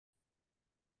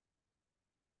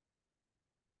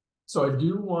So I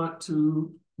do want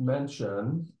to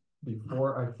mention,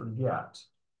 before I forget,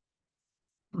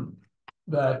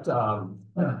 that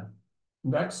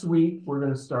next week we're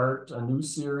going to start a new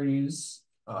series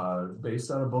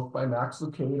based on a book by Max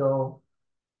Lucado.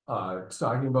 It's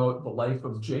talking about the life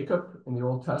of Jacob in the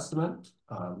Old Testament,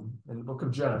 in the book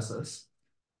of Genesis.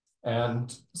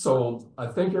 And so I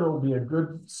think it'll be a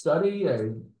good study.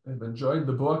 I've enjoyed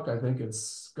the book. I think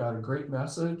it's got a great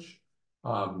message.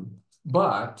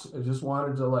 But I just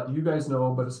wanted to let you guys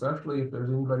know, but especially if there's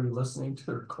anybody listening to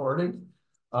the recording,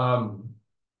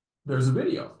 there's a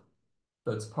video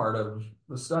that's part of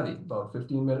the study, about a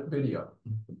 15-minute video.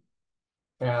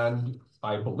 And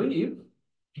I believe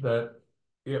that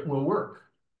it will work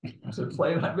to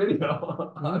play that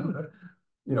video on,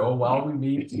 while we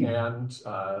meet and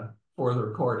for the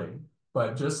recording.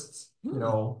 But just,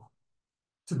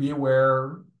 to be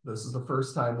aware, this is the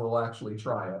first time we'll actually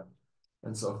try it.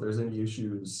 And so if there's any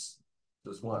issues,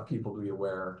 just want people to be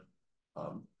aware,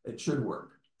 it should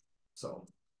work. So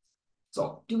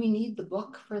do we need the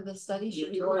book for the study?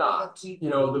 Should you not?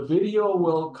 The video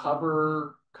will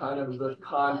cover kind of the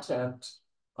content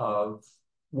of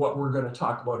what we're going to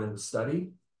talk about in the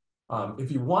study.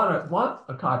 If you want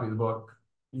a copy of the book,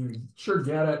 you sure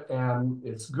get it, and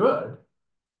it's good,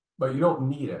 but you don't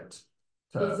need it.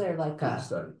 Is there like a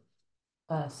study?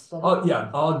 Study? Oh yeah,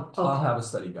 I'll have a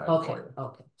study guide for you.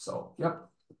 Okay. So yep.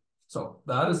 So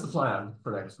that is the plan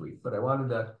for next week. But I wanted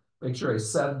to make sure I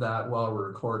said that while we're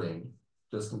recording,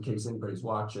 just in case anybody's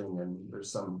watching and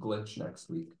there's some glitch next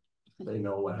week, they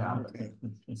know what happened.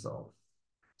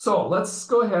 So let's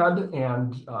go ahead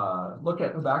and look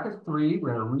at Habakkuk 3.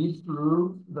 We're going to read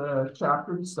through the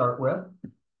chapter to start with.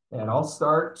 And I'll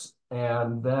start,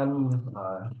 and then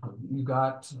you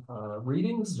got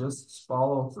readings, just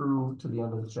follow through to the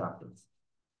end of the chapter.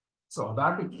 So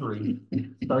Habakkuk 3,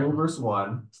 starting verse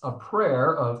 1, a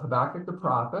prayer of Habakkuk the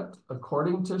prophet,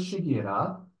 according to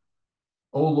Shigionoth.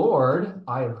 O Lord,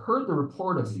 I have heard the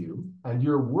report of you, and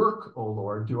your work, O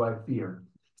Lord, do I fear.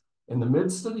 In the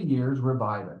midst of the years,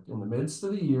 revive it. In the midst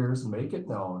of the years, make it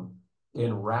known.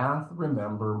 In wrath,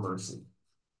 remember mercy.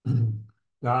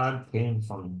 God came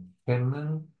from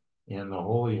Hinnom, and the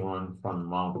Holy One from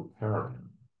Mount Paran.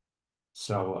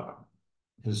 Selah.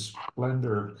 His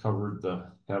splendor covered the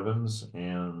heavens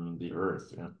and the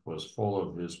earth, and was full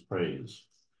of his praise.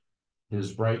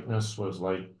 His brightness was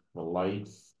like the light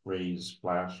rays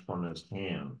flashed from his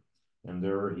hand, and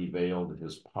there he veiled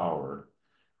his power.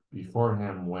 Before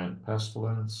him went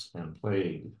pestilence, and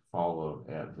plague followed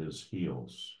at his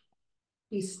heels.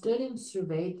 He stood and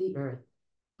surveyed the earth.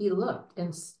 He looked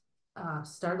and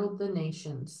startled the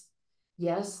nations.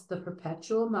 Yes, the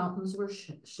perpetual mountains were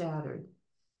shattered.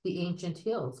 The ancient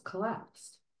hills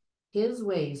collapsed. His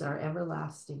ways are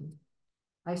everlasting.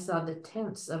 I saw the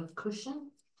tents of Cushan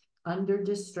under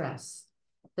distress.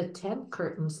 The tent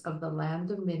curtains of the land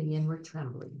of Midian were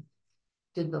trembling.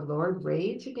 Did the Lord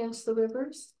rage against the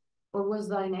rivers? Or was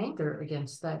thine anger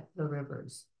against the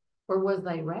rivers? Or was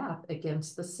thy wrath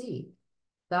against the sea?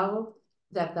 Thou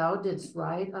didst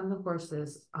ride on the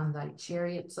horses on thy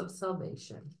chariots of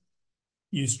salvation.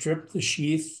 You stripped the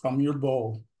sheath from your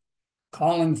bow,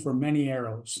 calling for many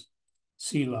arrows.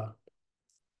 Selah.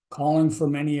 Calling for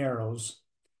many arrows.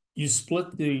 You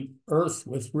split the earth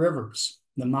with rivers.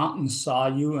 The mountains saw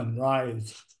you and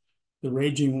writhed. The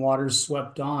raging waters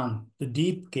swept on. The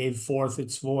deep gave forth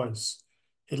its voice.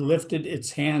 It lifted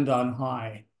its hand on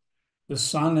high. The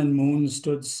sun and moon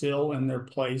stood still in their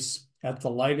place at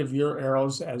the light of your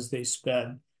arrows as they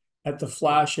sped, at the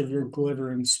flash of your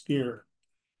glittering spear.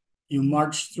 You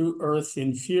marched through earth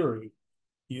in fury.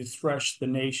 You threshed the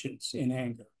nations in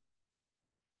anger.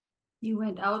 You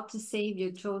went out to save your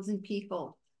chosen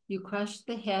people. You crushed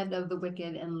the head of the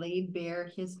wicked and laid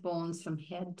bare his bones from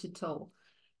head to toe.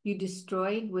 You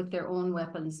destroyed with their own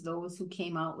weapons those who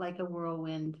came out like a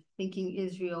whirlwind, thinking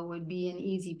Israel would be an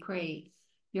easy prey.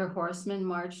 Your horsemen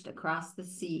marched across the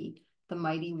sea, the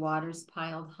mighty waters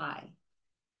piled high.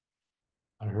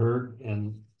 I heard,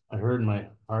 my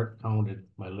heart pounded,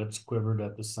 my lips quivered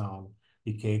at the sound.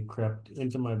 Decay crept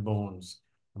into my bones,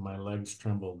 and my legs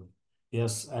trembled.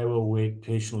 Yes, I will wait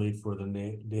patiently for the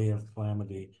day of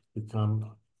calamity to come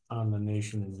on the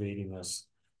nation invading us.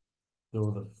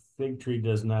 Though the fig tree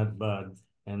does not bud,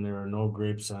 and there are no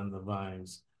grapes on the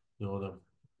vines, though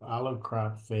the olive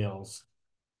crop fails,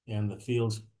 and the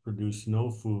fields produce no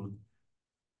food,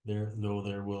 though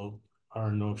there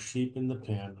are no sheep in the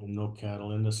pen and no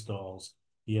cattle in the stalls,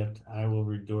 yet I will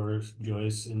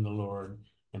rejoice in the Lord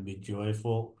and be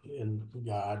joyful in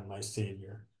God my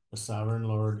Savior. The sovereign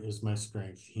Lord is my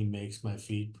strength. He makes my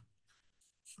feet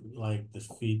like the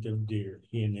feet of deer.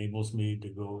 He enables me to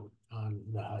go on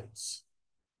the heights.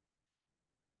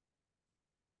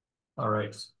 All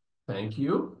right, thank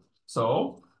you.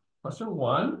 So, question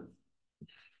 1.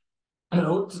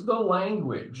 Note the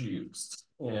language used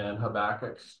in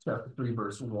Habakkuk chapter 3,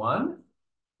 verse 1,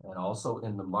 and also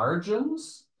in the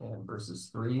margins in verses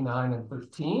 3, 9, and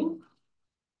 13,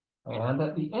 and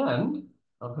at the end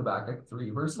of Habakkuk 3,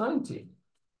 verse 19.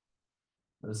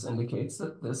 This indicates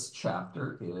that this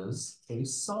chapter is a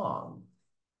song.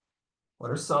 What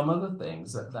are some of the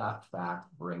things that that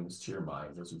fact brings to your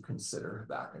mind as you consider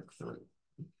Habakkuk 3?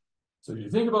 So if you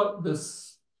think about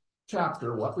this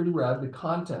chapter, what we read, the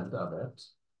content of it,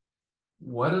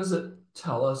 what does it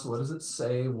tell us? What does it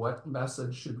say? What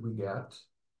message should we get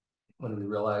when we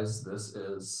realize this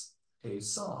is a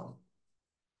song?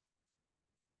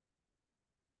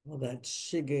 Well, that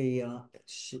Shiggy,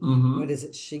 Mhm. what is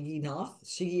it,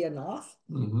 Shiggy-anoth?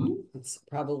 It's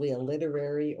probably a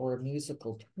literary or a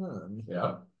musical term.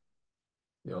 Yeah.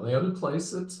 The only other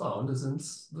place it's found is in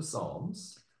the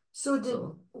Psalms. So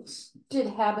So, did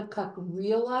Habakkuk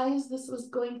realize this was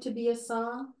going to be a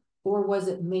song, or was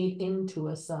it made into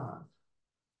a song?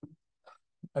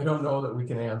 I don't know that we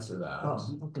can answer that.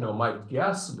 Oh, okay. You know, my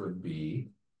guess would be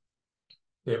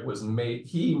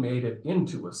he made it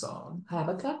into a song.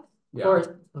 Habakkuk? Yeah.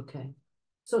 Or, okay.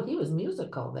 So he was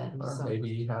musical then. Or so-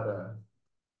 maybe he had a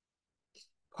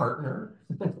partner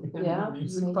in Yeah, the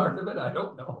music maybe. part of it. I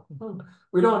don't know. Hmm.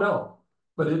 We don't know.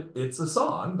 But it's a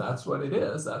song. That's what it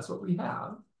is. That's what we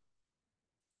have.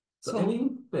 So So-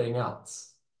 anything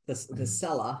else? The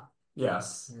Selah,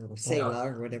 Yes. or Selah,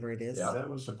 or whatever it is. Yeah. That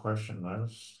was a question.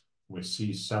 We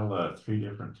see Sella 3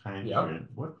 different times Yep. here.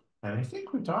 And I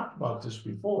think we talked about this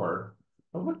before,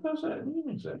 but what does that mean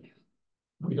exactly?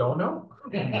 We don't know.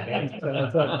 So I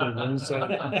don't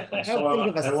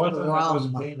think of a I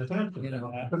wasn't thrum, paying attention. you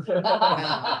know.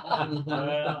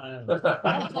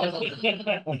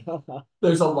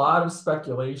 There's a lot of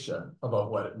speculation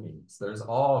about what it means. There's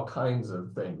all kinds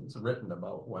of things written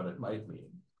about what it might mean.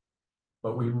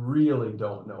 But we really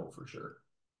don't know for sure.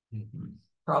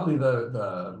 Probably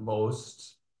the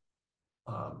most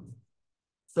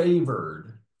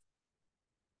favored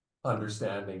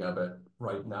understanding of it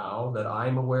right now that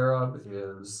I'm aware of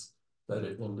is that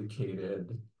it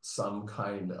indicated some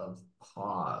kind of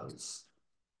pause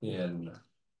in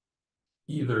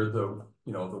either the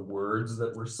words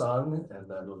that were sung, and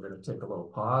then we're going to take a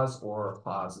little pause, or a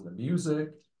pause in the music.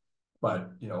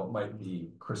 But it might be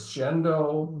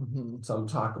crescendo. Mhm, Some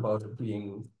talk about it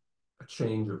being a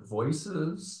change of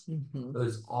voices. mhm.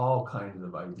 There's all kinds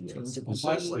of ideas. Change of Is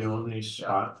this the only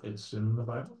spot it's in the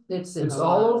Bible? It's in It's a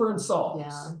all lot over of in them. Psalms.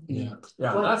 Yeah. Yeah.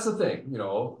 Yeah, What- that's the thing,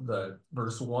 the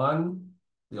verse 1,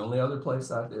 the only other place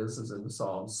that is in the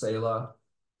Psalms, Selah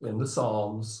in the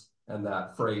Psalms, and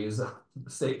that phrase, the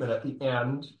statement at the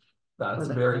end, that's Or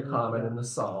the very choir, common yeah. in the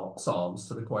Psalms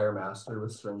to the choir master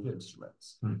with stringed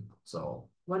instruments. So,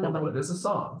 One of it my, is a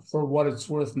song. For what it's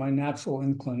worth, my natural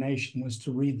inclination was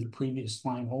to read the previous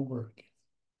line over again,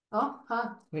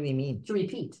 What do you mean? to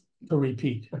repeat. to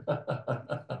repeat.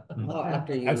 Oh,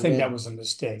 after you I think that read was a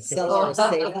mistake. Selah or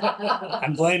Selah?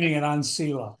 I'm blaming it on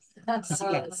Selah.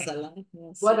 Selah,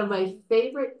 yes. One of my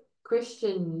favorite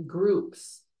Christian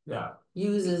groups Yeah,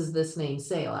 uses this name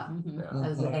Selah.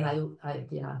 Mhm. And I,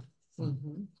 yeah.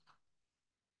 Mhm.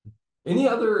 any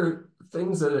other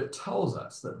things that it tells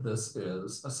us that this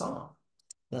is a song?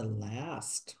 The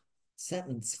last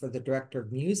sentence for the director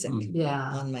of music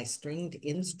Yeah. on my stringed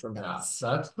Yeah, instruments.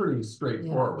 that's pretty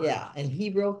straightforward. Yeah, and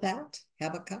he wrote that,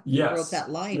 Habakkuk? He Yes. wrote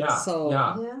that line, Yeah, so.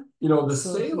 yeah. Yeah. The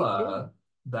So he Selah,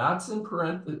 that's in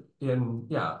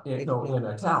in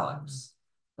italics.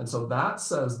 And so that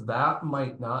says that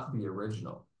might not be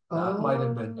original. That might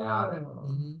have been added.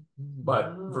 Mhm, mhm. But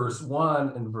Oh. verse 1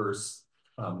 and verse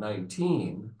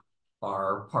 19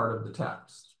 are part of the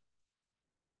text.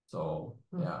 So,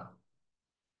 yeah.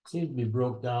 Seems to be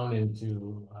broke down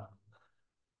into, at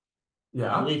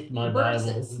Yeah, least my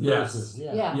Verses. Bible. Yes. verses,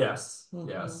 Yeah. yes, Mhm.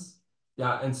 yes.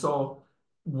 Yeah, and so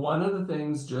one of the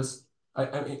things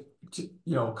I mean,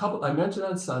 I mentioned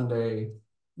on Sunday,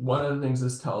 one of the things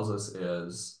this tells us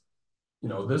is,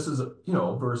 this is,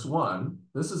 verse 1,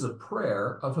 this is a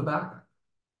prayer of Habakkuk.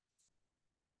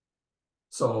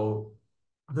 So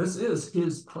this is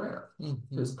his prayer, Mhm,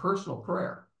 his personal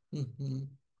prayer. mhm.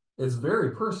 It's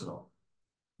very personal,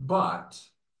 but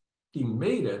he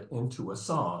made it into a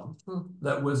song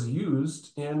that was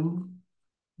used in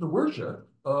the worship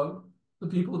of the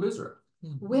people of Israel.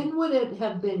 When would it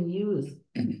have been used?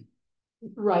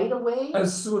 right away.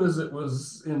 As soon as it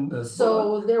was in this book.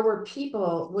 So there were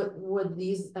people with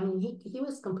these, I mean, he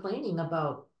was complaining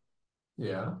about,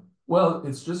 Yeah, well,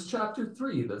 it's just chapter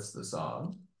 3 that's the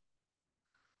song.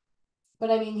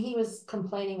 but I mean, he was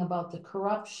complaining about the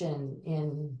corruption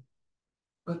in,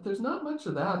 But there's not much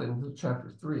of that in chapter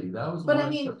 3. That was but more I in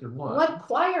mean, chapter 1. what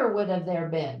choir would have there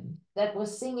been that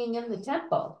was singing in the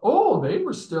temple? Oh, they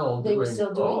were still They were doing.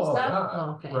 still doing Oh, stuff? yeah,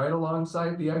 Oh, okay. right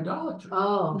alongside the idolatry.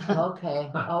 Oh, okay,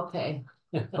 okay.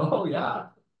 Oh, yeah,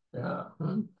 yeah.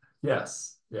 Hmm.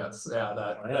 Yes, yes, yeah,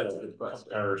 I had that's a a good question.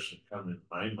 comparison come in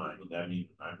my mind. I mean,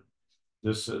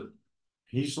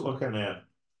 he's looking at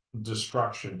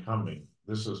destruction coming.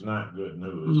 This is not good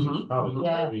news. He's Mhm, probably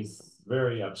very, Yes.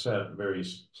 very upset, very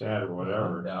sad or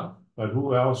whatever. Yeah, But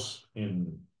who else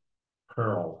in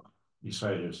Pearl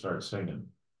decided to start singing?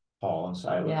 Paul and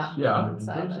Silas. Yeah. yeah, And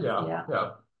Silas, yeah, yeah.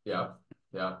 yeah, yeah,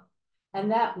 yeah,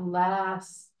 And that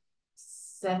last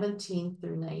 17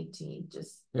 through 19,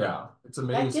 just, yeah. It's that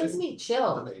amazing. gives me It's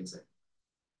chills. amazing.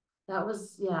 That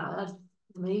was, yeah, that's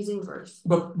amazing verse.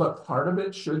 But part of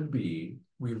it should be,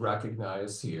 we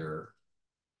recognize here,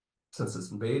 since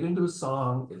it's made into a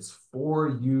song, it's for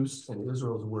use in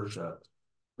Israel's worship,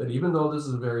 that even though this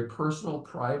is a very personal,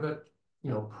 private,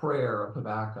 prayer of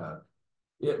Habakkuk,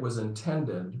 it was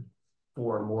intended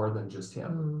for more than just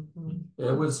him. Mhm.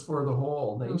 It was for the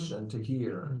whole nation to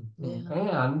hear. Yeah.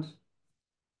 And,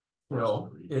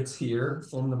 it's here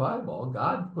in the Bible.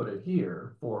 God put it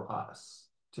here for us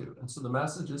too. And so the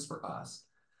message is for us.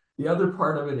 The other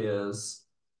part of it is,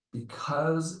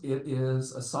 because it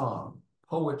is a song,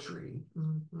 poetry,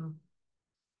 Mhm.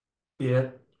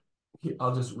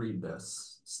 I'll just read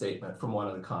this statement from one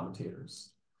of the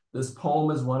commentators. This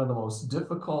poem is one of the most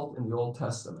difficult in the Old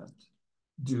Testament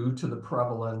due to the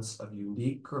prevalence of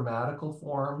unique grammatical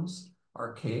forms,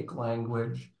 archaic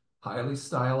language, highly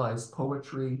stylized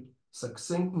poetry,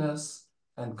 succinctness,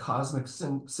 and cosmic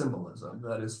symbolism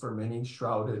that is for many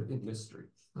shrouded in mystery.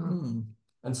 Hmm.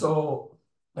 And so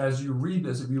as you read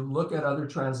this, if you look at other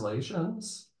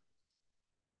translations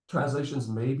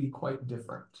may be quite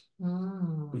different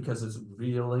Mm. because it's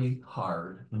really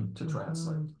hard to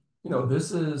translate. Mhm.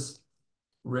 This is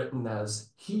written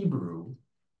as Hebrew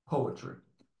poetry.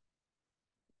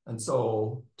 And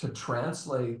so to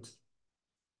translate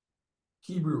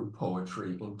Hebrew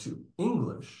poetry into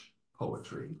English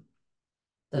poetry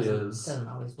Doesn't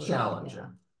always is work, challenging. yeah.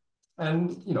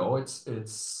 And,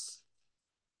 it's,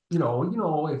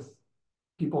 if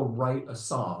people write a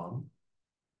song,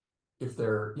 if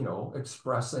they're,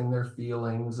 expressing their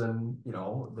feelings and,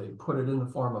 they put it in the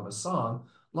form of a song,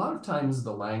 a lot of times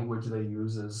the language they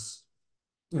use is,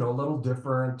 a little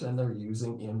different, and they're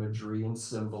using imagery and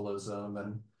symbolism,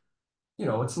 and,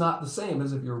 it's not the same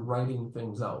as if you're writing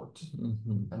things out.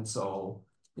 Mhm. And so,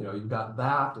 you've got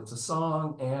that, it's a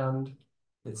song, and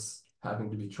it's having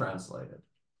to be translated.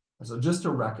 And so just to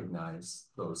recognize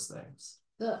those things.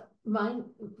 The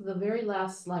very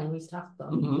last line, we've talked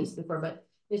about this before, but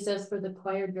it says for the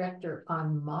choir director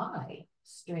on my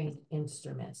stringed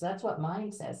instruments. That's what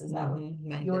mine says. Is that what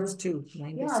Mine yours? does too.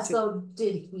 Mine Yeah, does too. so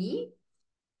did he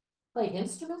play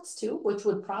instruments too? Which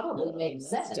would probably make Must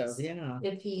sense have, yeah.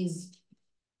 if he's.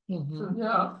 Mhm.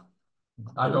 Yeah,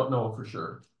 I don't know for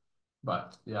sure,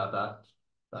 but yeah,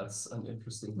 that's an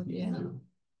interesting piece Yeah. too.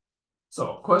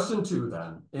 So question 2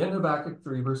 then, in Habakkuk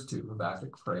 3 verse 2,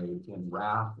 Habakkuk prayed, in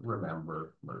wrath,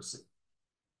 remember mercy.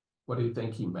 What do you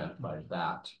think he meant by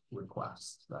that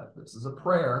request? That this is a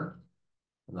prayer,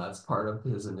 and that's part of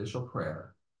his initial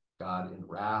prayer. God, in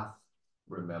wrath,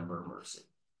 remember mercy.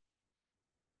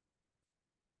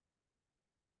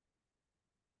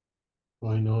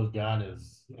 Well, he knows God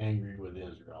is angry with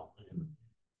Israel,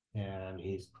 and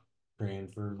he's praying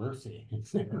for mercy. He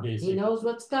Basically. knows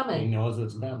what's He coming. knows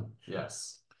what's coming.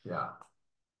 Yes, yeah.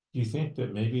 Do you think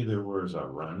that maybe there was a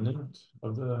remnant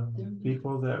of the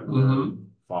people that were Mhm.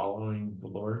 following the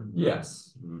Lord?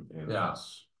 Yes. And Yeah.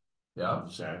 that's Yeah,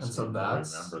 just and asking so to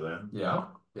that's, remember them.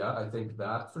 yeah, I think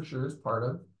that for sure is part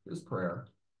of his prayer.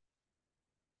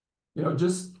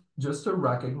 Just to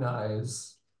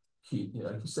recognize, like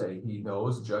you say, he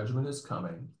knows judgment is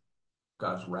coming.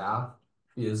 God's wrath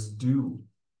is due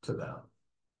to them.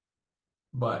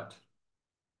 But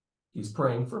he's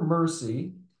praying for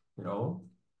mercy.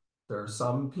 There are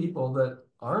some people that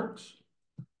aren't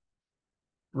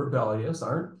rebellious,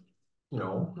 aren't,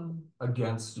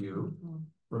 against you.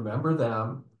 Remember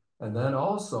them. And then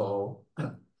also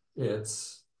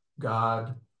it's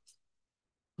God,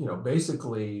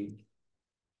 basically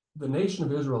the nation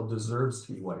of Israel deserves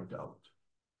to be wiped out.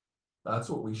 That's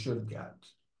what we should get.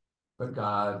 But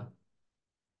God,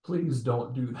 please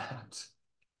don't do that.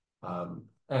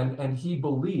 And he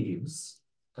believes,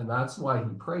 and that's why he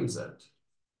prays it,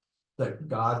 that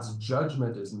God's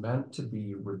judgment is meant to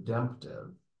be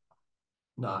redemptive,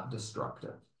 not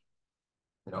destructive.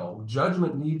 You know,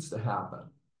 judgment needs to happen,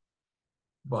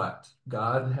 but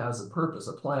God has a purpose,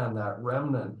 a plan. That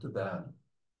remnant then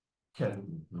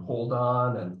can hold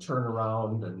on and turn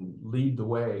around and lead the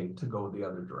way to go the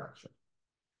other direction.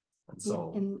 And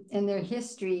so, and their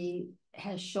history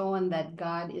has shown that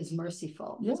God is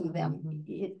merciful to them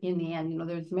in the end. You know,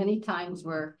 there's many times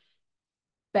where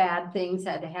bad things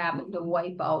had to happen to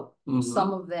wipe out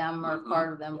some of them or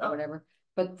part of them or whatever.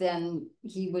 But then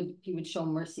he would show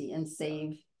mercy and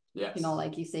save, you know,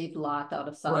 like he saved Lot out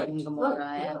of Sodom and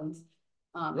Gomorrah and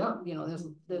you know, there's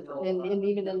and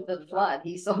even in the flood,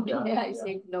 he saved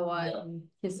Noah and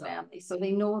his family. So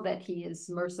they know that he is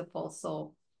merciful.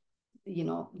 So, you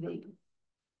know,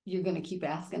 you're gonna keep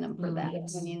asking him for that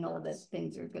when you know that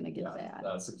things are gonna get bad.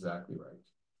 That's exactly right.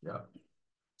 Yeah.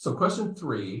 So question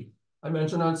 3, I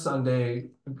mentioned on Sunday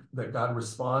that God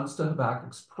responds to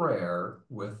Habakkuk's prayer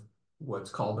with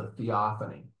what's called a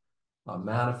theophany, a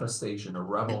manifestation, a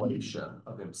revelation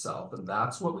of himself. And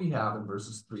that's what we have in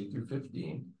verses 3 through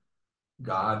 15.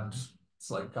 It's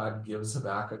like God gives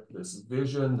Habakkuk this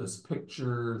vision, this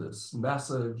picture, this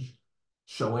message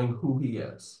showing who he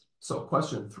is. So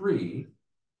question 3,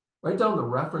 write down the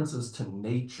references to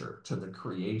nature, to the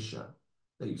creation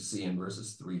that you see in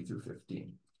verses 3 through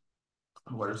 15.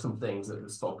 What are some things that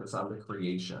this focus on the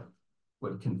creation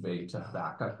would convey to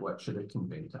Habakkuk? What should it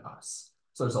convey to us?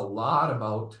 So there's a lot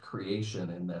about creation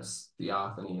in this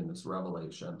theophany, in this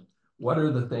revelation. What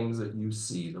are the things that you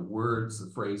see, the words,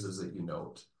 the phrases that you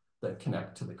note that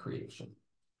connect to the creation?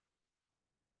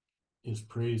 His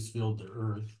praise filled the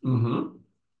earth.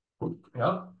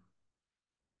 Yep.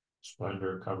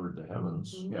 Splendor covered the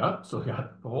heavens. Yeah, so we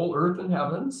got the whole earth and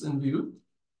heavens in view.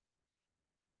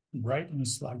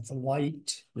 Brightness like the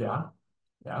light. Yeah.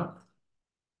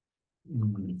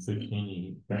 15,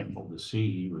 he thankful to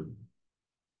see would.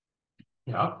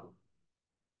 Yeah.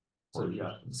 So you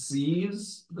got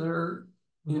seas that are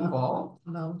involved.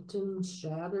 Mountains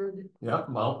shattered. Yeah,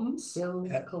 mountains. Hills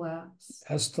collapse.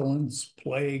 Pestilence,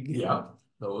 plague. Yeah,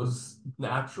 those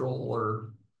natural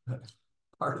or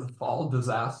part of the fall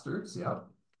disasters. Yeah.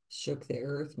 Shook the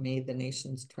earth, made the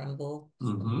nations tremble.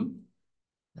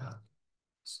 Yeah.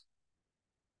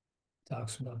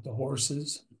 Talks about the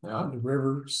horses, Yeah. the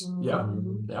rivers, Yeah.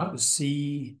 the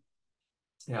sea.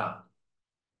 Yeah.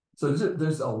 So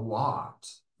there's a lot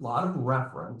of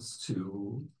reference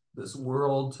to this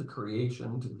world, to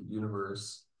creation, to the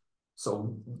universe.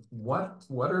 So what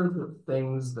are the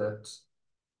things that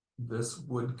this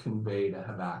would convey to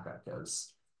Habakkuk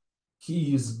as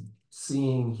he's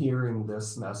seeing, hearing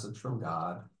this message from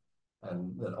God,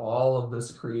 and that all of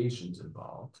this creation's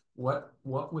involved? What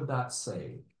would that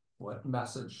say? What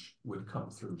message would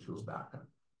come through to Habakkuk?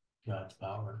 God's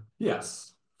power.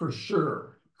 Yes, for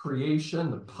sure. Creation,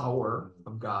 the power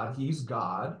of God. He's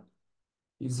God.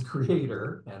 He's the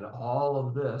creator, and all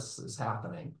of this is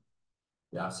happening.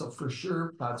 Yeah, so for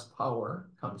sure, God's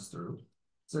power comes through.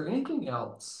 Is there anything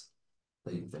else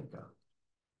that you think of?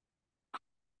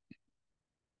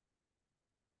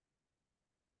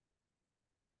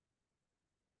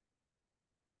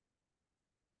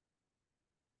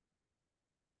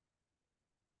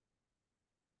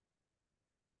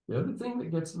 The other thing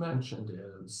that gets mentioned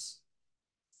is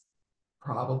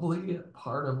probably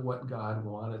part of what God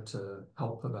wanted to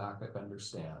help Habakkuk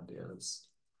understand is,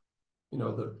 you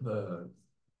know, the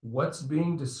what's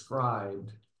being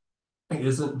described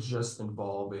isn't just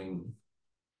involving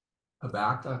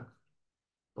Habakkuk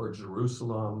or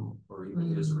Jerusalem or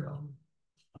even Israel.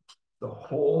 The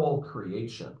whole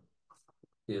creation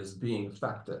is being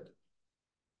affected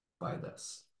by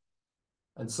this.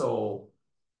 And so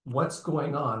what's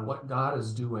going on, what God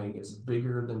is doing is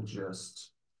bigger than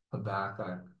just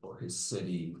Habakkuk or his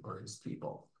city or his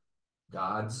people.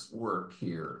 God's work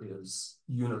here is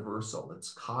universal,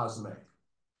 it's cosmic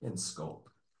in scope.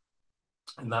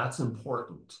 And that's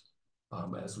important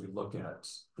as we look at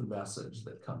the message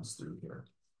that comes through here.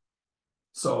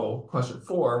 So question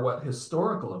 4, what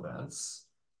historical events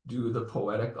do the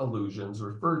poetic allusions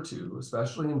refer to,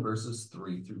 especially in verses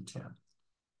 3 through 10?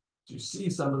 Do you see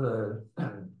some of the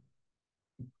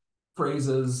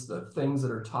phrases, the things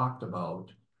that are talked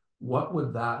about? What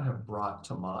would that have brought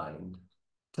to mind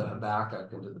to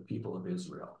Habakkuk and to the people of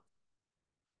Israel?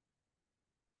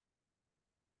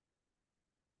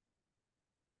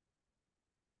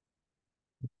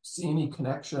 See any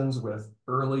connections with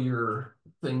earlier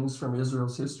things from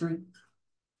Israel's history?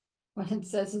 What it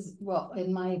says is, well,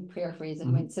 in my paraphrase,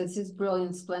 it says his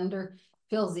brilliant splendor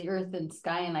fills the earth and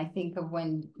sky, and I think of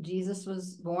when Jesus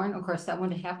was born. Of course, that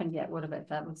wouldn't have happened yet, would have it?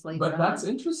 That was later But on. that's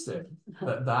interesting,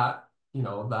 that, you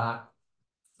know, that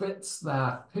fits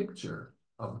that picture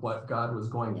of what God was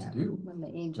going to Yeah, do. when the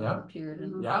angel Yeah. appeared.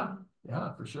 And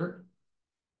Yeah, for sure.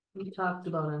 We talked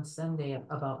about on Sunday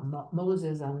about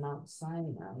Moses on Mount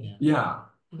Sinai. Yeah,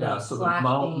 The so the flashing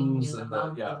mountains and and the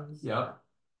mountains. yeah.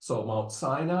 So Mount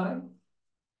Sinai.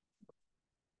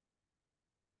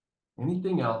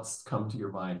 Anything else come to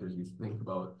your mind as you think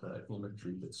about the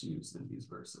imagery that's used in these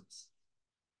verses?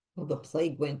 Well, the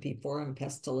plague went before him,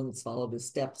 pestilence followed his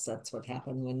steps. That's what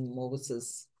happened when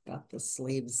Moses got the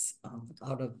slaves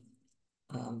out of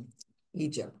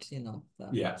Egypt, you know, the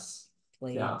Yes.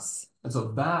 plagues. And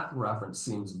so that reference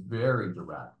seems very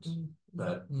direct, Mm.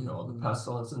 that, you know, the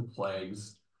pestilence and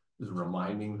plagues is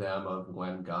reminding them of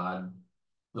when God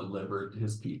delivered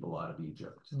his people out of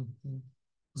Egypt.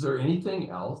 Is there anything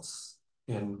else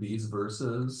in these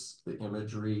verses, the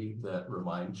imagery that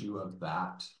reminds you of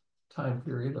that time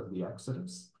period of the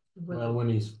Exodus? Well, when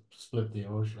he split the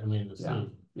ocean, I mean, the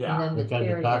sea. Yeah. And then Because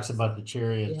it talks about the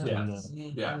chariots Yeah. and Yes.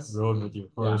 the Yes. road with your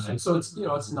Yeah. horse. And so it's, you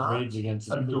know, it's not Rage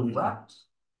against a the direct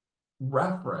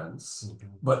reference,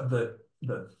 but the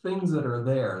things that are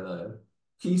there, the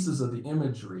pieces of the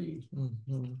imagery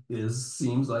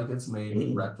seems like it's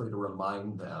made directly to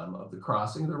remind them of the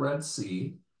crossing of the Red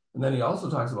Sea. And then he also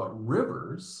talks about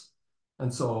rivers.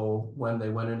 And so when they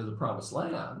went into the promised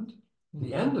land,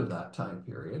 the end of that time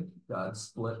period, God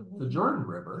split the Jordan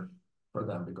River for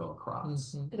them to go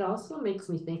across. It also makes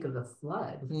me think of the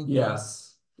flood.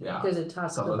 Yes. Yeah. Because it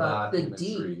talks Some of about that the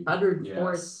imagery. deep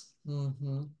 104th.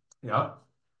 Yes. Yeah.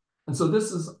 And so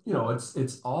this is, you know,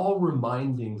 it's all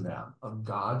reminding them of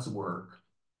God's work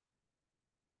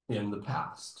in the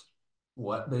past,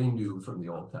 what they knew from the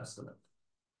Old Testament.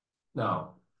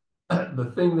 Now,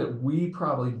 the thing that we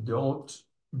probably don't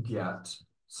get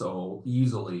so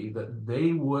easily that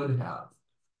they would have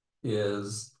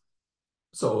is,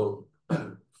 so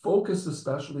focused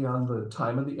especially on the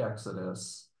time of the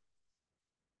Exodus,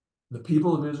 the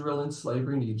people of Israel in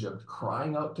slavery in Egypt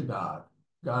crying out to God,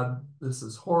 God, this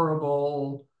is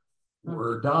horrible,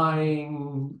 we're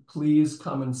dying, please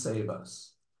come and save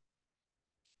us.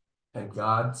 And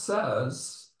God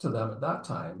says to them at that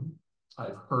time,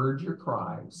 I've heard your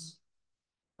cries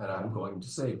and I'm going to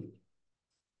save you.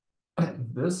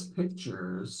 And this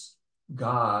pictures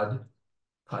God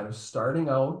kind of starting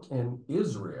out in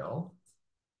Israel,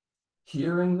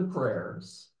 hearing the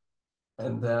prayers,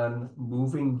 and then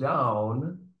moving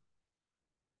down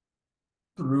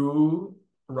through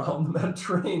around the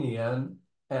Mediterranean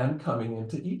and coming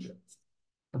into Egypt.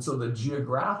 And so the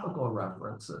geographical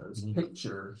references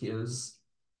picture his,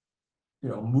 you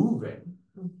know, moving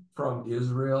from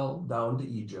Israel down to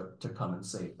Egypt to come and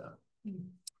save them.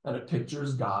 And it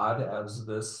pictures God as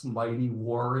this mighty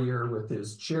warrior with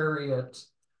his chariot,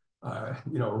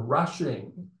 you know,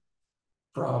 rushing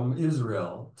from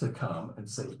Israel to come and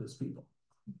save his people.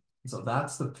 So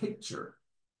that's the picture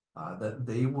that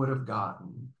they would have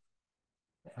gotten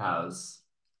as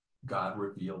God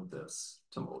revealed this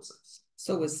to Moses.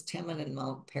 So was Teman and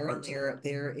Mount Paran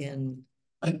there in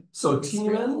So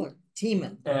Israel?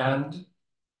 Teman and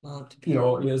Mount you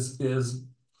know Paran. is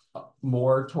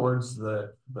more towards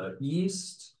the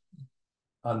east,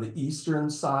 on the eastern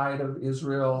side of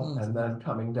Israel, and then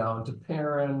coming down to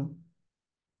Paran,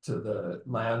 to the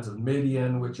lands of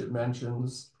Midian, which it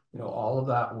mentions. You know, all of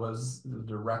that was the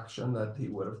direction that he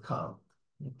would have come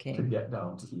to get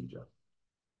down to Egypt.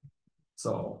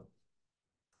 So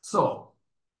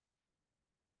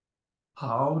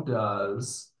how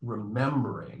does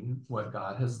remembering what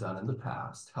God has done in the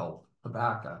past help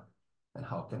Habakkuk, and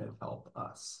how can it help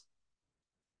us?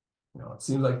 You know, it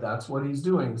seems like that's what he's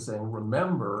doing, saying,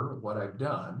 remember what I've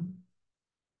done.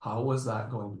 How was that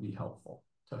going to be helpful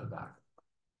to Habakkuk?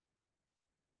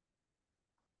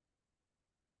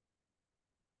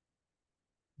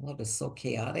 Well, it was so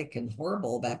chaotic and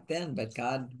horrible back then, but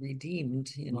God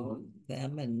redeemed, you know,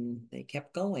 them, and they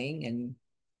kept going, and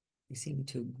they seemed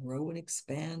to grow and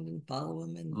expand and follow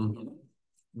him, and,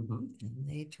 and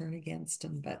they turn against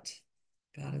him, but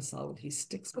God is always, he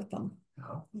sticks with them.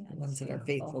 The ones that are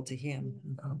faithful to him.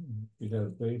 You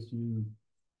have faith,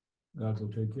 God will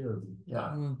take care of you.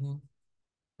 Yeah.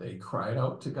 They cried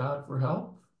out to God for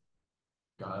help.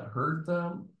 God heard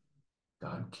them.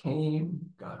 God came.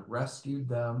 God rescued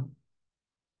them.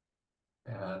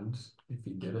 And if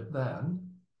he did it then,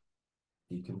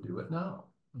 he can do it now.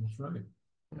 That's right.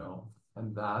 You know,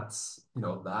 and that's, you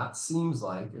know, that seems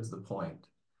like is the point.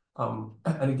 And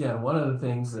again, one of the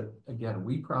things that, again,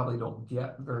 we probably don't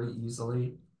get very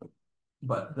easily,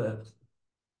 but that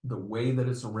the way that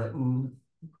it's written,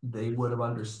 they would have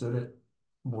understood it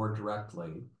more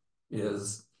directly,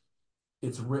 is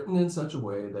it's written in such a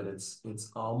way that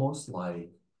it's almost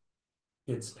like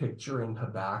it's picturing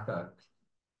Habakkuk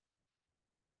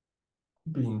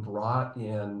being brought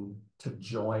in to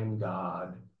join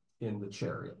God in the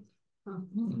chariot.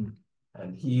 Mhm.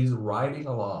 And he's riding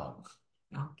along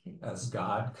Okay. as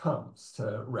God comes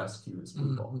to rescue his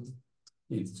people. Mhm.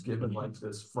 He's given like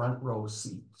this front row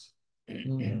seat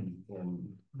Mhm.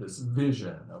 in this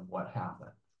vision of what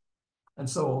happened. And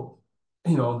so,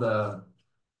 you know, the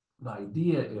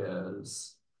idea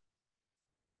is,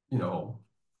 you know,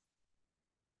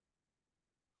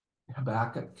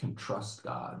 Habakkuk can trust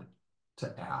God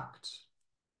to act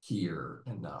here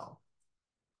and now.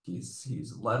 He's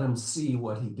let him see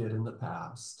what he did in the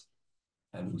past,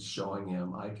 and he's showing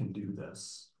him, I can do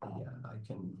this again.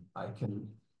 I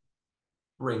can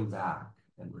bring back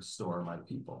and restore my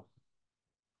people.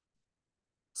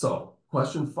 So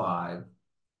question 5,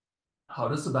 how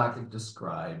does Habakkuk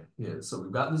describe his, so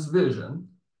we've got this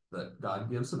vision that God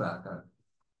gives Habakkuk.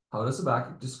 How does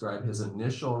Habakkuk describe his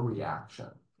initial reaction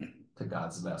to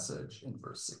God's message in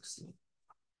verse 16?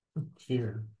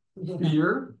 Fear.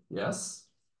 Fear, yes.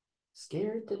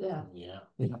 Scared to death. Yeah.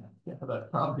 Yeah,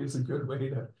 that probably is a good way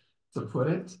to put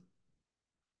it.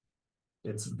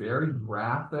 It's very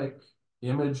graphic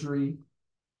imagery.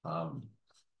 You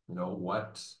know,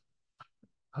 what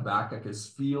Habakkuk is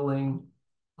feeling.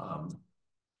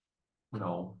 You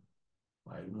know,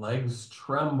 my legs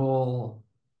tremble.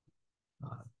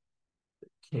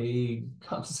 Decay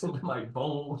comes into my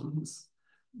bones.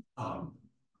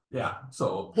 Yeah,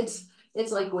 so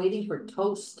It's like waiting for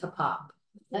toast to pop.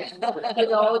 You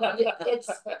know, it's,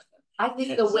 I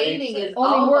think the waiting is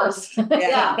Only almost, worse.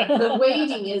 yeah, the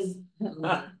waiting is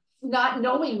not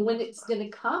knowing when it's gonna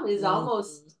come is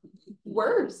almost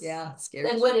worse. Yeah, scary.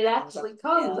 Than when it actually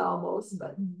comes Yeah. almost,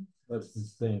 but That's the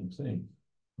same thing.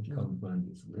 It comes when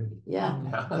it's ready. yeah,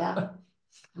 yeah,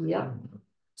 yep.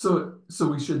 So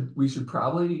we should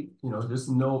probably, you know, just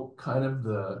note kind of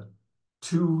the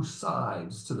two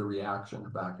sides to the reaction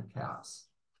Habakkuk has.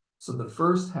 So the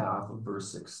first half of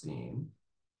verse 16,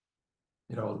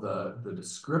 you know, the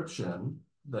description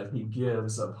that he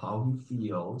gives of how he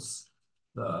feels,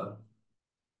 the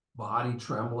body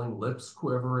trembling, lips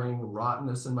quivering,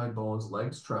 rottenness in my bones,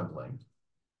 legs trembling.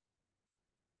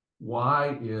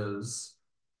 Why is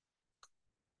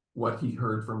what he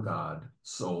heard from God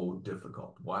so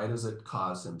difficult? Why does it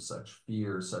cause him such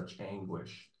fear, such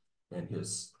anguish in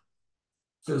his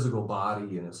physical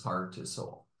body, in his heart, his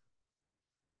soul?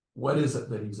 What is it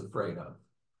that he's afraid of?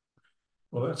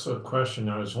 Well, that's a question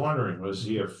I was wondering. Was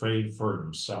he afraid for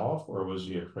himself or was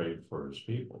he afraid for his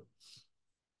people?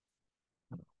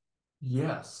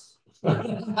 Yes. I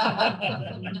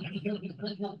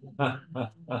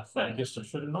guess I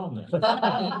should have known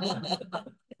that.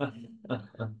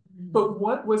 But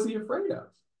what was he afraid of?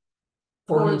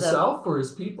 For himself, for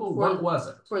his people, what was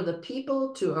it? For the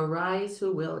people to arise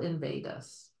who will invade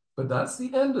us. But that's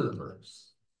the end of the verse.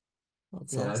 Well,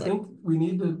 it Yeah, I sounds think we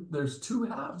need to, there's two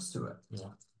halves to it. Yeah.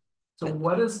 So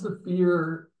what is the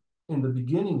fear in the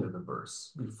beginning of the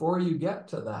verse? Before you get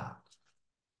to that,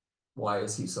 why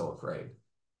is he so afraid?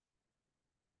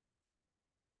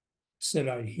 Said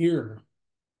I hear.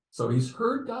 So he's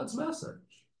heard God's message.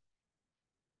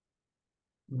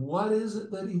 What is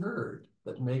it that he heard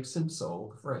that makes him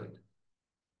so afraid?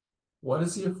 What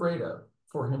is he afraid of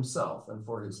for himself and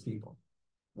for his people?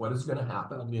 What is going to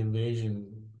happen? The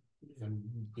invasion and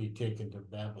be taken to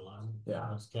Babylon.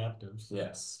 Yeah. As captives.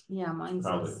 Yes. Yeah, mine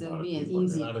Probably says a to lot of be an people are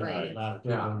easy gonna A prey. lot of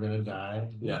people Yeah. are gonna die.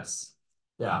 Yes.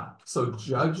 Yeah. So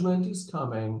judgment is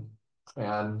coming,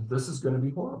 and this is going to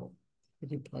be horrible.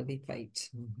 pretty bloody fight.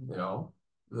 You know,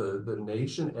 the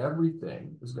nation,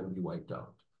 everything is going to be wiped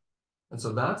out. And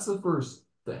so that's the first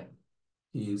thing.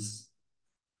 He's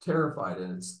terrified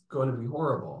and it's going to be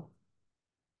horrible.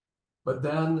 But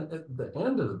then at the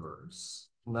end of the verse,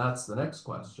 and that's the next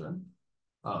question,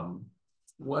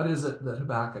 what is it that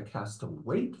Habakkuk has to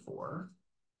wait for,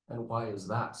 and why is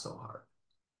that so hard?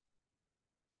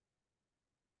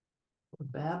 For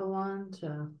Babylon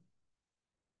to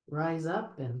rise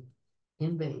up and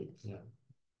invade. Yeah.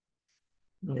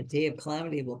 The day of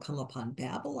calamity will come upon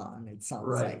Babylon, it sounds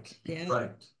Right, like. Yeah.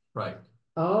 right.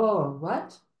 Oh,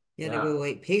 what? You had to go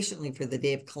wait patiently for the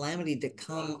day of calamity to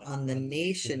come on the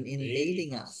nation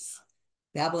invading us.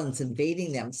 Babylon's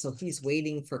invading them, so he's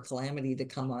waiting for calamity to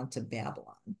come onto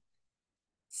Babylon.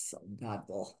 So God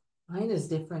will. Mine is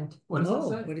different. What does it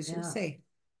say? What does yours say?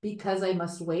 Because I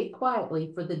must wait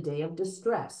quietly for the day of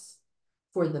distress,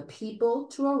 for the people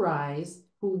to arise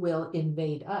who will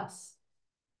invade us.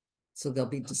 So there'll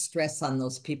be distress on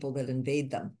those people that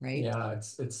invade them, right? Yeah,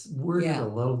 it's worded Yeah. a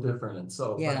little different, and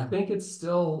so, but I Yeah. think it's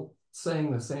still saying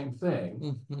the same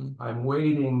thing. Mhm. I'm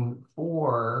waiting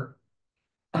for,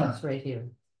 That's right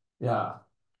here. yeah,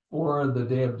 for the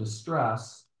day of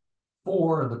distress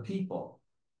for the people,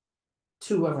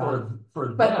 To arrive.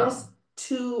 for But them. this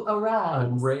to arise,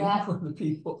 I'm waiting that, for the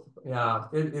people. Yeah,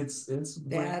 it's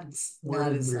That's not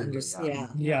worded as weirdly,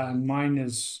 yeah. Yeah, and mine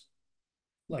is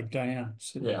like Diane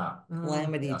said. Yeah,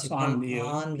 Calamity Yeah. to On come the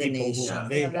on the people who nation.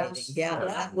 invade us. Yeah,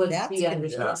 That would that's be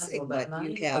confusing understandable, but what you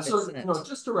mine- have, so, isn't you know, it?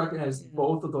 just to recognize Yeah.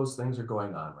 both of those things are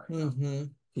going on right now. Mm-hmm.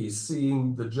 He's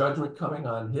seeing the judgment coming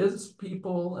on his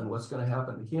people and what's gonna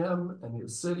happen to him and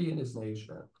his city and his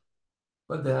nation.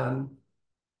 But then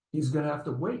he's gonna have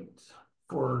to wait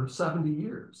for 70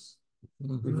 years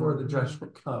before the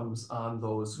judgment comes on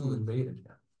those who invaded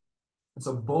him. And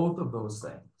so both of those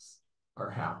things are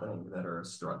happening that are a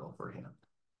struggle for him.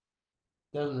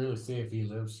 Doesn't really say if he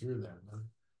lives through that,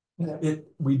 huh?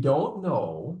 We don't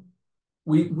know.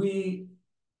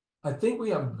 I think we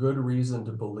have good reason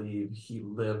to believe he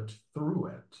lived through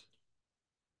it.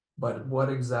 But what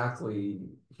exactly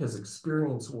his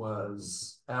experience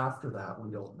was after that,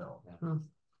 we don't know. Hmm.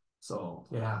 So,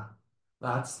 yeah,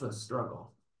 that's the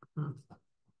struggle. Hmm.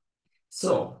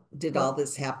 So did all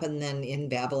this happen then in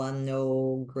Babylon?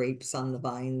 No grapes on the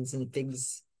vines and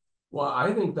figs Well,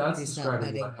 I think that's He's not describing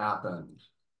letting- what happened.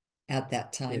 at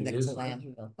that time, In the Israel.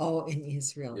 calamity? Oh, in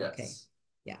Israel, okay, Yes.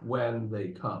 Yeah. When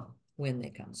they come. when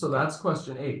they come. So that's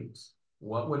question 8.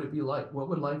 What would it be like? What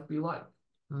would life be like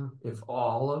Hmm. if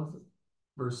all of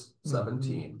verse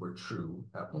 17 were true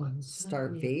at Mhm. once?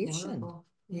 Starvation, Horrible.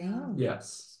 yeah.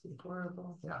 Yes.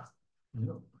 Horrible. Yeah.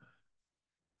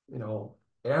 You know,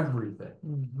 everything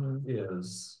Mhm.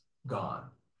 is gone.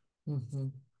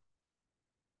 Mhm.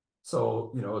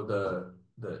 So, you know, the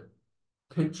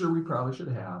picture we probably should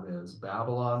have is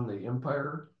Babylon, the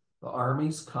empire, the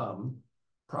armies come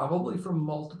probably from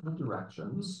multiple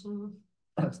directions. Mhm.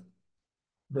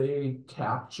 They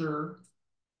capture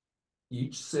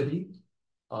each city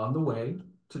on the way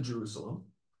to Jerusalem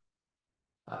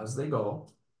as they go.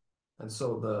 And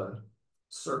so the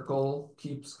circle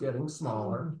keeps getting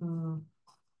smaller. Mhm.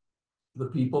 The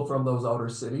people from those outer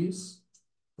cities,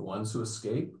 the ones who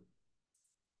escape,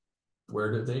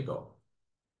 where did they go?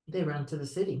 They run to the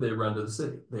city. They run to the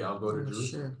city. They all go to For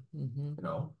Jerusalem. sure. Mhm. You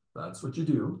know, that's what you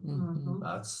do. Mhm.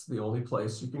 That's the only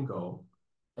place you can go.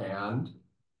 And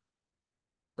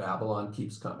Babylon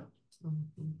keeps coming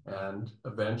Mhm. and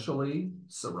eventually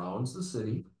surrounds the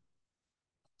city,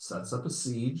 sets up a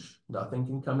siege. Nothing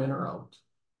can come in or out.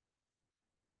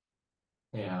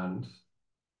 And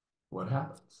what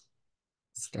happens?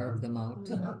 Starve them out.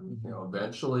 Yeah, you know,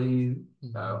 eventually,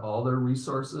 Mhm. all their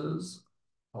resources,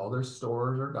 all their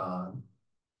stores are gone.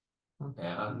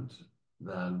 And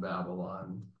then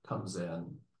Babylon comes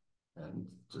in and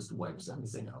just wipes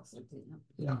everything out.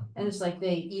 Yeah. And it's like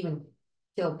they even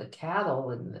killed the cattle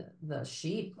and the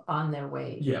sheep on their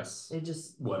way. Yes. They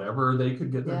just, Whatever they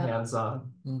could get their Yeah. hands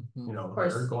on, Mhm. you know,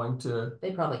 course, they're going to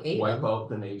they probably ate wipe them out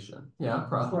the nation. Yeah, for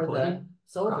probably. the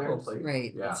soldiers. Probably.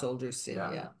 Right, Yeah. soldiers did,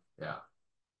 Yeah. yeah. Yeah.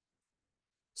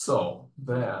 So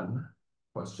then,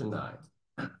 question 9.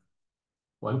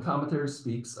 One commentator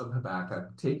speaks of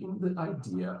Habakkuk taking the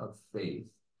idea of faith,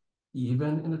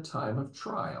 even in a time of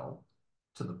trial,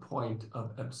 to the point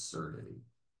of absurdity.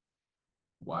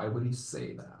 Why would he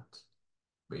say that?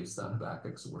 Based on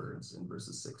Habakkuk's words in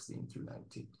verses 16 through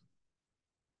 19.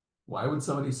 Why would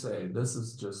somebody say this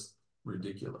is just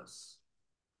ridiculous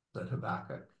that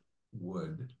Habakkuk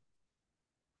would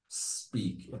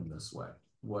speak in this way?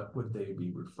 What would they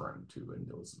be referring to in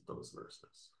those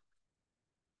verses?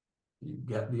 You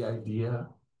get the idea?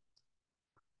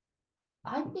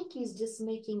 I think he's just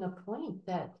making a point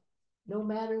that no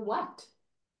matter what,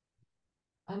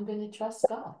 I'm gonna trust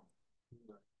God.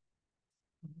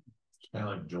 Kind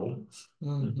of like Joel.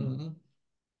 Mhm.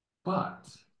 But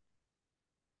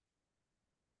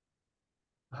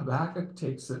Habakkuk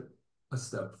takes it a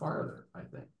step farther, I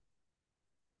think.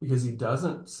 Because he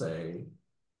doesn't say,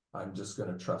 I'm just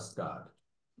going to trust God.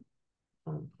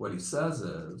 What he says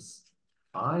is,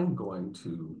 I'm going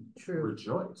to True.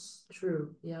 rejoice.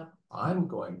 True, yeah. I'm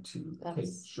going to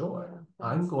take joy.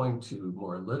 I'm going to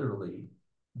more literally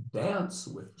dance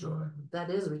with joy. That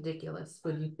is ridiculous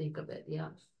when you think of it, yeah.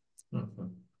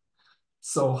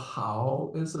 So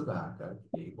how is Habakkuk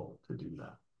able to do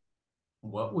that?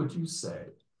 What would you say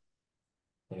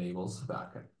enables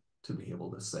Habakkuk to be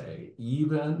able to say,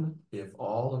 even if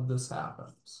all of this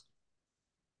happens,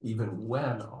 even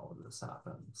when all of this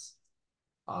happens,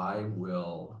 I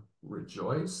will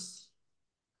rejoice,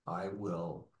 I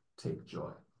will take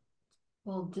joy.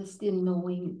 Well, just in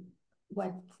knowing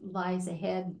what lies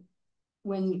ahead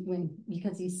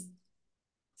because he's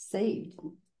saved.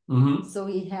 Mm-hmm. So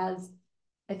he has,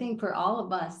 I think for all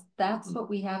of us, that's what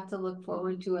we have to look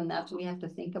forward to, and that's what we have to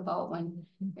think about when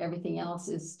everything else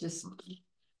is just,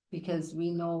 because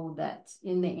we know that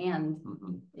in the end,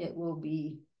 Mm-hmm. it will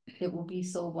be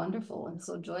so wonderful and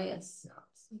so joyous.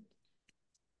 Yeah.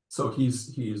 So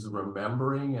he's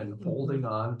remembering and holding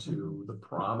on to the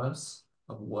promise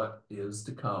of what is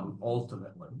to come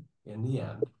ultimately in the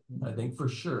end. I think for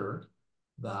sure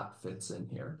that fits in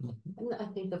here. And I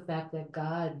think the fact that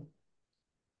God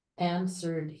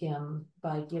answered him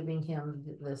by giving him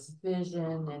this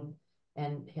vision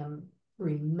and him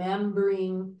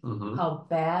remembering Mm-hmm. how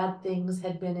bad things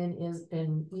had been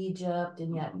in Egypt,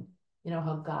 and yet, you know,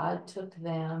 how God took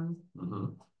them Mm-hmm.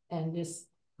 and just,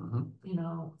 Mm-hmm. you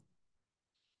know,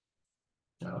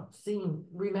 Yeah.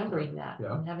 remembering that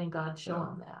Yeah. and having God show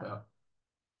Yeah. him that. Yeah.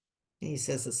 He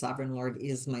says the sovereign Lord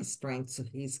is my strength, so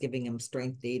he's giving him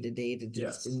strength day to day to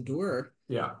just Yes. endure,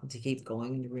 Yeah. to keep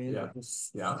going and to remember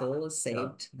his Yeah. soul is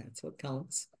saved. That's what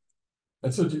counts.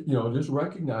 And so, you know, just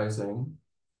recognizing,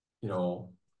 you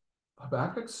know,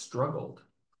 Habakkuk struggled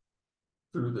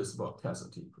through this book,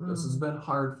 hasn't he? This has been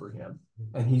hard for him,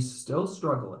 and he's still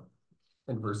struggling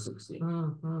in verse 16.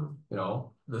 Mm-hmm. You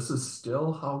know, this is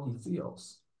still how he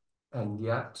feels. And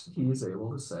yet he is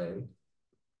able to say,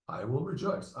 I will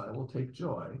rejoice, I will take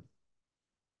joy,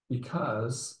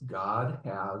 because God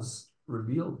has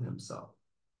revealed himself.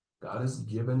 God has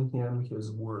given him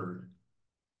his word,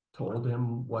 told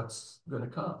him what's going to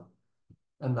come.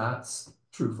 And that's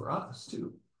true for us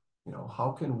too. You know,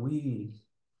 how can we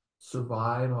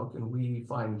survive? How can we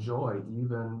find joy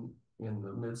even in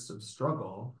the midst of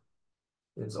struggle?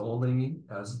 It's only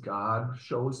as God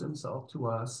shows himself to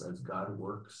us, as God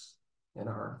works in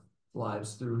our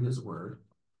lives through his word.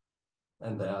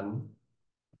 And then,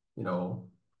 you know,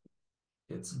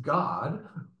 it's God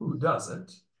who does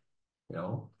it. You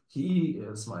know, he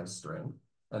is my strength.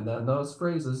 And then those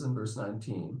phrases in verse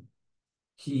 19,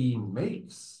 he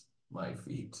makes my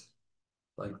feet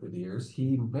like the deer's.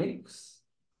 He makes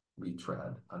me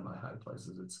tread on my high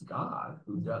places. It's God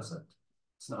who does it.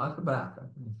 It's not Habakkuk,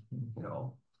 you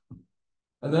know.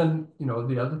 And then, you know,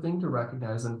 the other thing to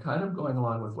recognize, and kind of going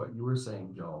along with what you were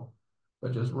saying, Joe,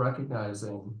 but just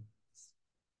recognizing,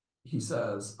 he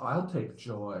says, I'll take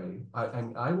joy.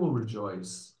 I will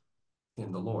rejoice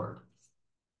in the Lord.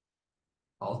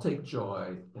 I'll take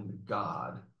joy in the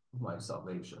God of my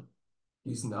salvation.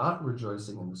 He's not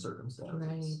rejoicing in the circumstances.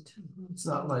 Right. It's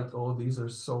not like, oh, these are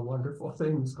so wonderful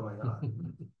things going on.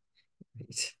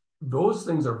 Right. Those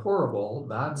things are horrible.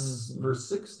 That's verse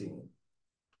 16.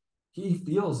 He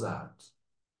feels that.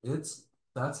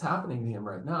 That's happening to him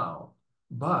right now.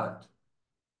 But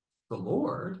the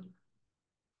Lord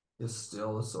is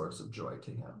still a source of joy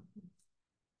to him.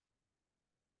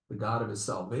 The God of his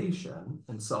salvation,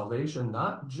 and salvation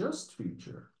not just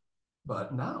future,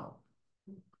 but now.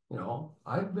 You know,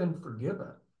 I've been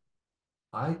forgiven.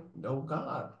 I know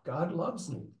God. God loves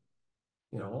me.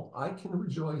 You know, I can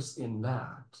rejoice in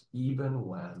that, even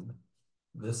when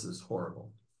this is horrible.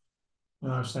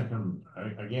 I was thinking,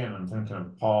 again, I'm thinking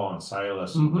of Paul and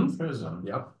Silas in prison.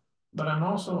 Yep. But I'm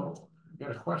also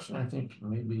got a question. I think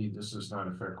maybe this is not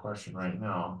a fair question right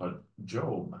now, but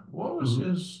Job, what was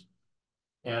his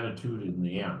attitude in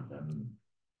the end? And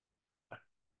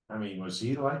I mean, was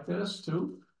he like this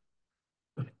too?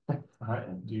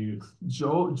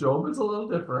 Job is a little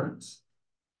different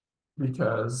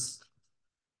because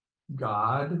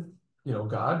God, you know,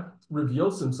 God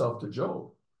reveals himself to Job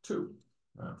too.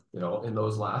 You know, in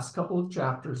those last couple of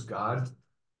chapters, God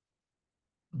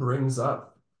brings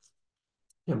up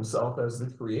himself as the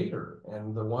creator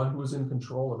and the one who is in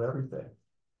control of everything.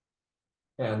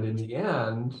 And in the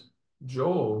end,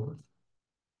 Job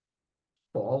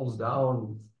falls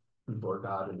down before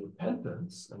God in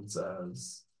repentance and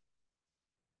says,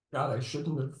 God, I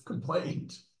shouldn't have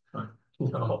complained. You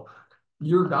know,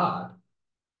 you're God.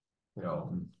 You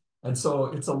know, and so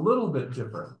it's a little bit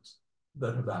different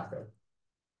than Habakkuk,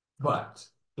 but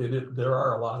there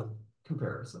are a lot of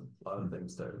comparison, a lot of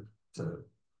things to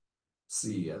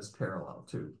see as parallel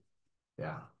too.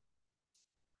 Yeah.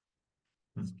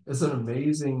 It's an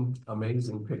amazing,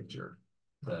 amazing picture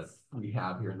that we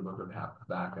have here in the book of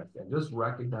Habakkuk, and just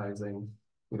recognizing,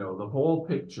 you know, the whole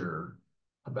picture.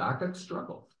 Habakkuk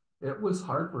struggled. It was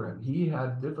hard for him. He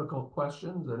had difficult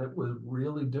questions, and it was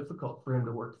really difficult for him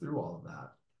to work through all of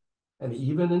that. And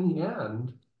even in the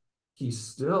end, he's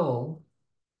still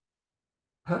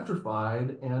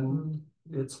petrified, and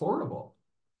it's horrible.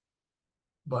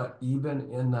 But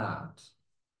even in that,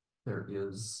 there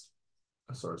is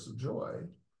a source of joy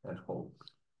and hope.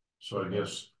 So I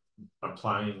guess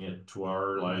applying it to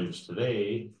our lives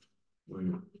today,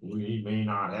 we may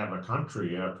not have a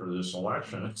country after this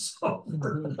election, so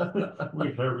we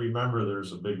have to remember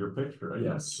there's a bigger picture. I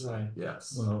guess. Yes, Right.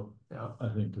 yes, Well, yeah, I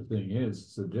think the thing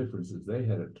is, the difference is they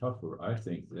had it tougher, I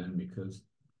think, then, because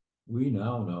we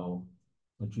now know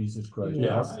that Jesus Christ is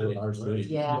Yes. our Savior.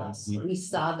 Yes, we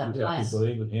saw the We have to plan.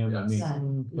 believe in him. I mean, Yes.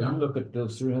 when Yeah. you look at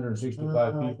those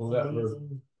 365 Oh, people it's that were,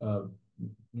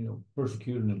 amazing.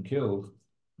 persecuted and killed,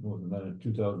 more than that in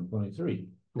 2023,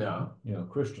 yeah,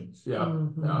 Christians. yeah,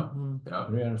 yeah, Mhm.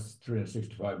 yeah.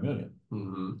 365 million.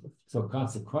 Mm-hmm. So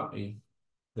consequently,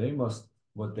 they must,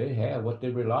 what they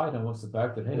relied on was the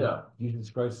fact that, hey, Yeah.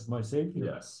 Jesus Christ is my Savior.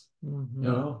 Yes,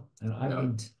 Mhm. And I Yeah.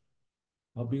 mean,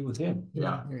 I'll be with him.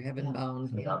 yeah, They're heaven bound.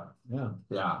 yeah, Yeah.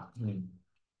 yeah, I mean,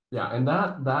 yeah, and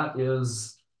that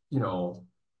is,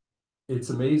 it's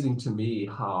amazing to me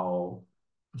how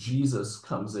Jesus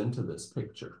comes into this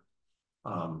picture.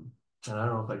 And I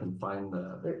don't know if I can find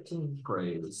the 13.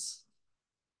 phrase.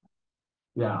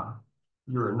 Yeah,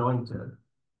 you're anointed.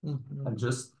 Mhm. And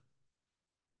just,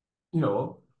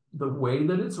 the way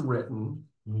that it's written,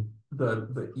 Mhm.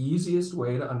 the easiest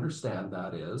way to understand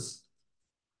that is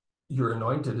you're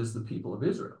anointed as the people of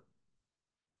Israel.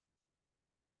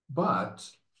 But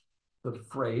the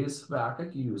phrase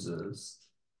Habakkuk uses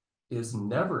is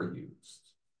never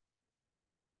used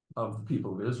of the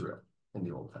people of Israel in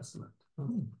the Old Testament.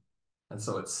 And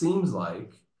so it seems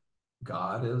like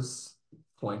God is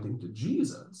pointing to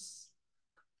Jesus,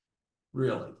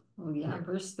 really. Oh, yeah,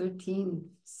 verse 13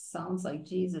 sounds like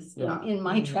Jesus Yeah. in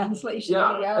my translation.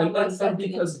 Yeah, and verse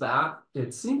 13. because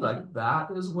it seemed like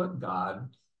that is what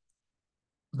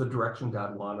the direction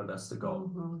God wanted us to go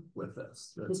Mhm. with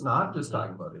this. It's not just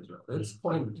talking about Israel, it's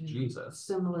pointing to Yeah. Jesus.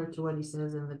 Similar to what he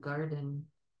says in the garden,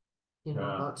 Yeah.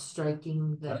 about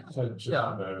striking the. That's just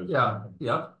Yeah, what I was yeah, thinking.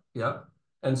 yep.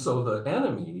 And so the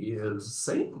enemy is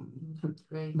Satan,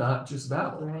 Right, not just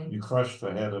Babel. right. You crush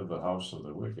the head of the house of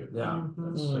the wicked. Yeah,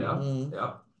 Mhm. yeah, Mhm.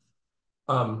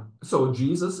 yeah. So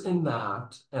Jesus in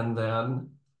that, and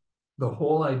then the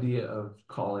whole idea of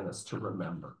calling us to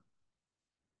remember.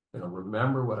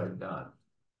 Remember what I've done.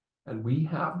 And we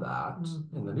have that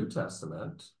in the New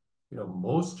Testament,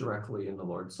 most directly in the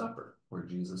Lord's Supper, where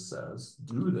Jesus says,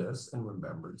 do this in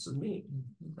remembrance of me.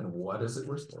 And what is it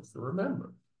we're supposed to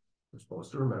remember? We're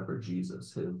supposed to remember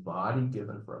Jesus, his body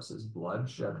given for us, his blood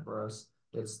shed for us.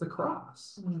 It's the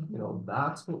cross.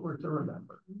 That's what we're to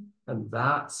remember. And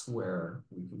that's where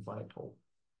we can find hope,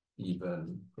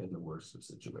 even in the worst of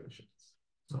situations.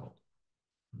 So,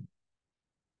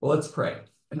 well, let's pray.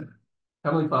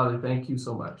 Heavenly Father, thank you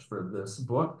so much for this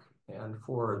book and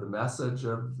for the message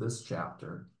of this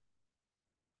chapter.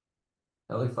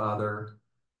 Heavenly Father,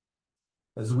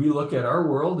 as we look at our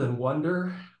world and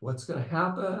wonder what's going to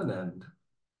happen and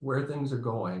where things are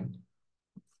going,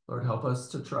 Lord, help us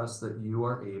to trust that you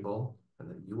are able and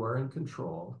that you are in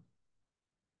control.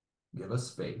 Give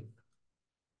us faith.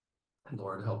 And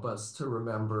Lord, help us to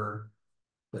remember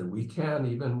that we can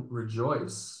even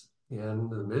rejoice in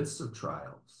the midst of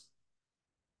trials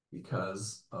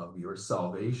because of your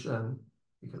salvation,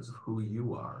 because of who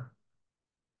you are.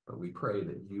 But we pray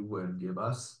that you would give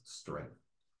us strength.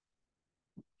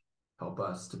 Help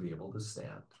us to be able to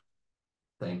stand.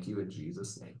 Thank you in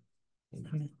Jesus' name.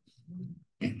 Amen.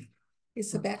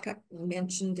 Is Habakkuk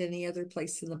mentioned any other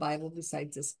place in the Bible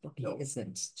besides this book? No. He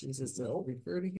isn't. Jesus No. referred to him.